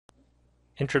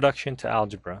Introduction to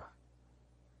Algebra.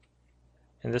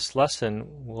 In this lesson,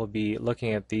 we'll be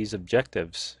looking at these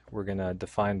objectives. We're going to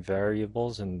define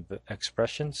variables and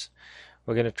expressions.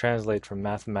 We're going to translate from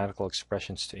mathematical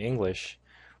expressions to English.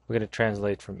 We're going to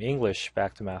translate from English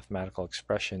back to mathematical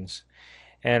expressions.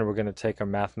 And we're going to take our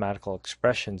mathematical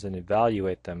expressions and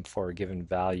evaluate them for a given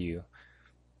value.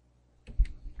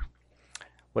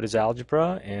 What is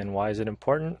algebra and why is it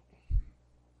important?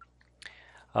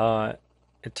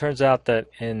 It turns out that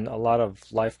in a lot of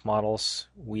life models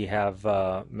we have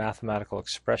mathematical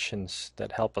expressions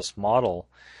that help us model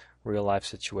real life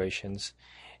situations,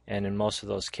 and in most of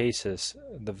those cases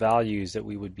the values that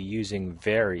we would be using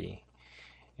vary,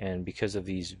 and because of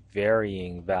these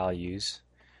varying values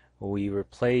we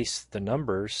replace the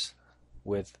numbers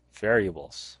with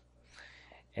variables.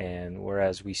 And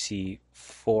whereas we see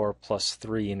 4 plus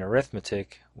 3 in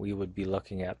arithmetic, we would be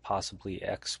looking at possibly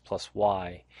x plus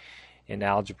y in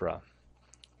algebra,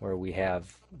 where we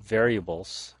have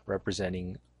variables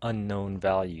representing unknown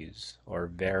values or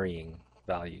varying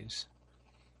values.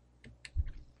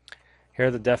 Here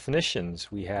are the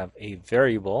definitions. We have a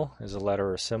variable is a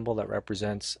letter or symbol that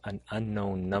represents an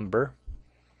unknown number.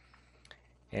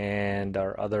 And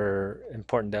our other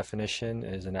important definition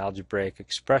is an algebraic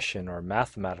expression or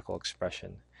mathematical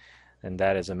expression. And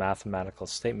that is a mathematical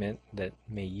statement that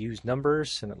may use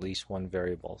numbers and at least one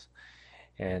variable.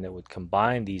 And it would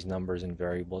combine these numbers and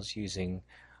variables using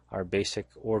our basic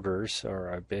orders or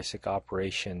our basic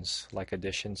operations like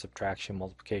addition, subtraction,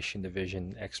 multiplication,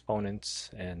 division,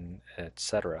 exponents, and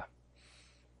etc.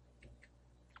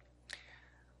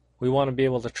 We want to be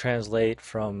able to translate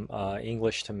from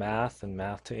English to math and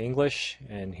math to English,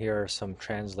 and here are some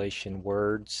translation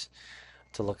words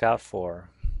to look out for.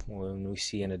 When we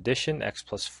see an addition, x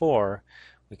plus 4,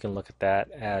 we can look at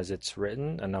that as it's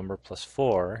written, a number plus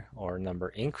 4, or a number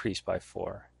increased by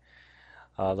 4.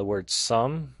 The word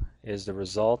sum is the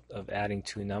result of adding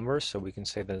two numbers, so we can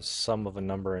say the sum of a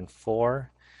number and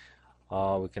 4.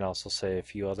 We can also say a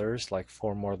few others like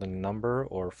 4 more than a number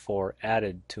or 4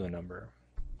 added to a number.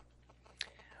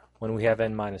 When we have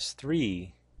n minus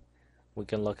 3, we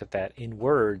can look at that in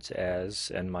words as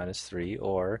n minus 3,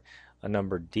 or a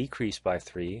number decreased by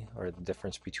 3, or the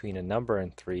difference between a number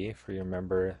and 3. If you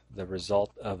remember, the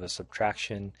result of a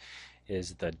subtraction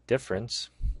is the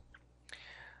difference.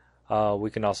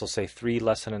 We can also say 3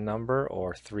 less than a number,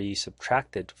 or 3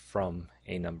 subtracted from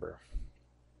a number.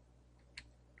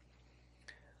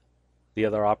 The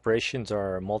other operations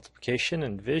are multiplication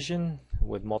and division.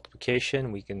 With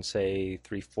multiplication, we can say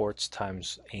 3/4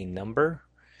 times a number.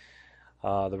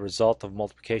 The result of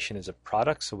multiplication is a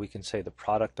product, so we can say the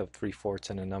product of 3/4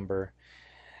 and a number.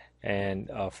 And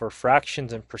for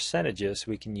fractions and percentages,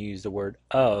 we can use the word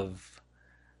of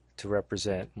to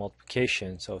represent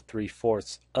multiplication. So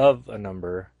 3/4 of a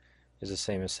number is the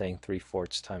same as saying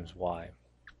 3/4 times y.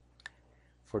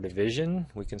 For division,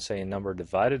 we can say a number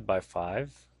divided by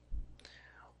 5,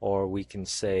 or we can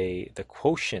say the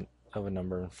quotient of a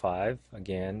number in 5.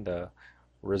 Again, the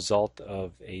result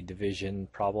of a division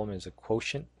problem is a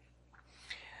quotient.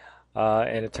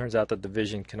 And it turns out that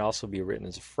division can also be written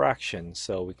as a fraction,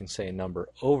 so we can say a number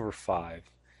over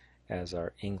 5 as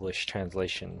our English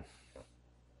translation.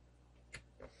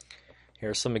 Here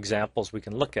are some examples we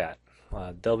can look at.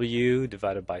 W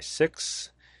divided by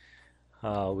 6.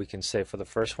 We can say for the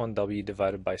first one W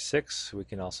divided by 6. We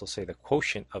can also say the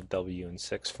quotient of W and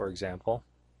 6, for example.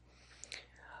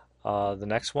 The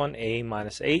next one, A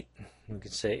minus 8. We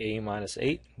can say A minus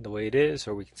 8 the way it is,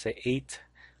 or we can say 8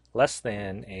 less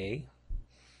than A,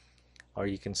 or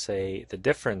you can say the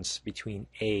difference between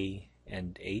A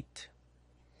and 8.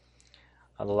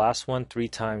 The last one, 3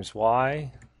 times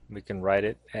Y. We can write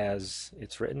it as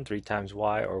it's written, 3 times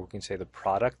Y, or we can say the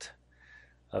product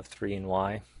of 3 and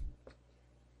Y,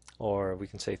 or we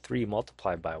can say 3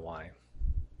 multiplied by Y.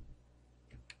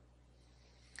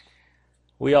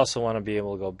 We also want to be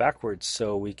able to go backwards,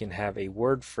 so we can have a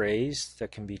word phrase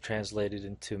that can be translated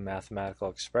into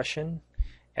mathematical expression.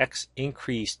 X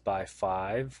increased by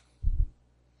 5.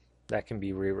 That can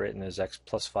be rewritten as x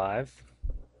plus 5.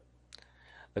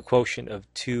 The quotient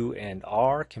of 2 and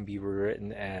r can be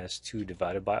rewritten as 2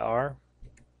 divided by r.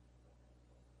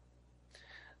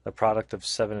 The product of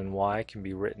 7 and y can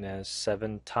be written as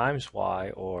 7 times y,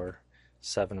 or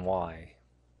 7y.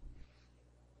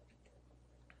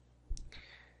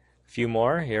 Few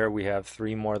more. Here we have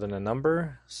 3 more than a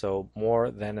number, so more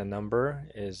than a number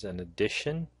is an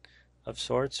addition of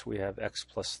sorts. We have x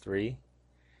plus 3.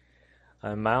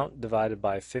 Amount divided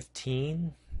by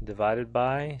 15 divided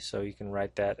by, so you can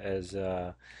write that as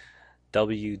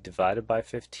w divided by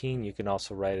 15. You can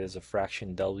also write it as a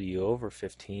fraction w over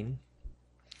 15.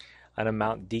 an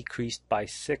amount decreased by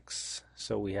 6.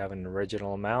 So we have an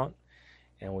original amount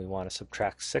and we want to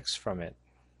subtract 6 from it.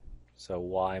 So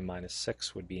y minus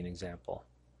 6 would be an example.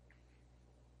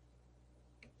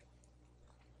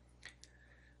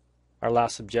 Our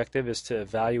last objective is to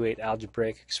evaluate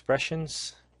algebraic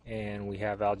expressions, and we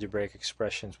have algebraic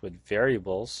expressions with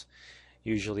variables.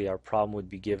 Usually our problem would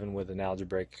be given with an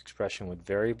algebraic expression with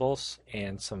variables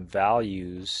and some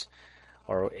values,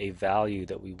 or a value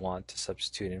that we want to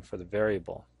substitute in for the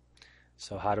variable.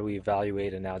 So how do we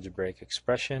evaluate an algebraic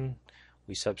expression?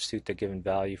 We substitute the given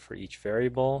value for each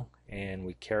variable and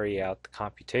we carry out the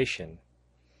computation.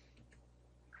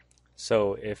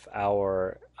 So if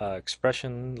our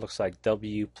expression looks like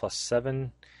w plus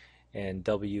 7 and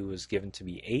w is given to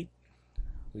be 8,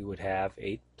 we would have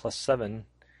 8 plus 7,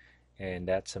 and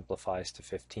that simplifies to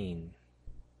 15.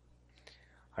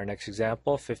 Our next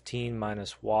example, 15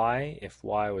 minus y. If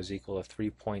y was equal to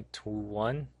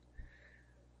 3.21,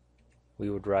 we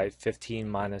would write 15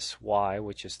 minus y,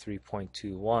 which is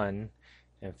 3.21,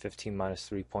 and 15 minus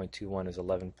 3.21 is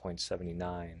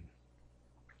 11.79.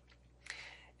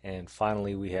 And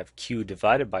finally, we have q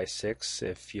divided by 6.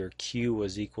 If your q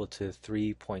was equal to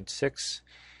 3.6,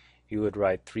 you would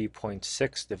write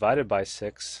 3.6 divided by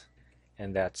 6,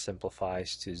 and that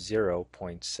simplifies to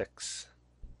 0.6.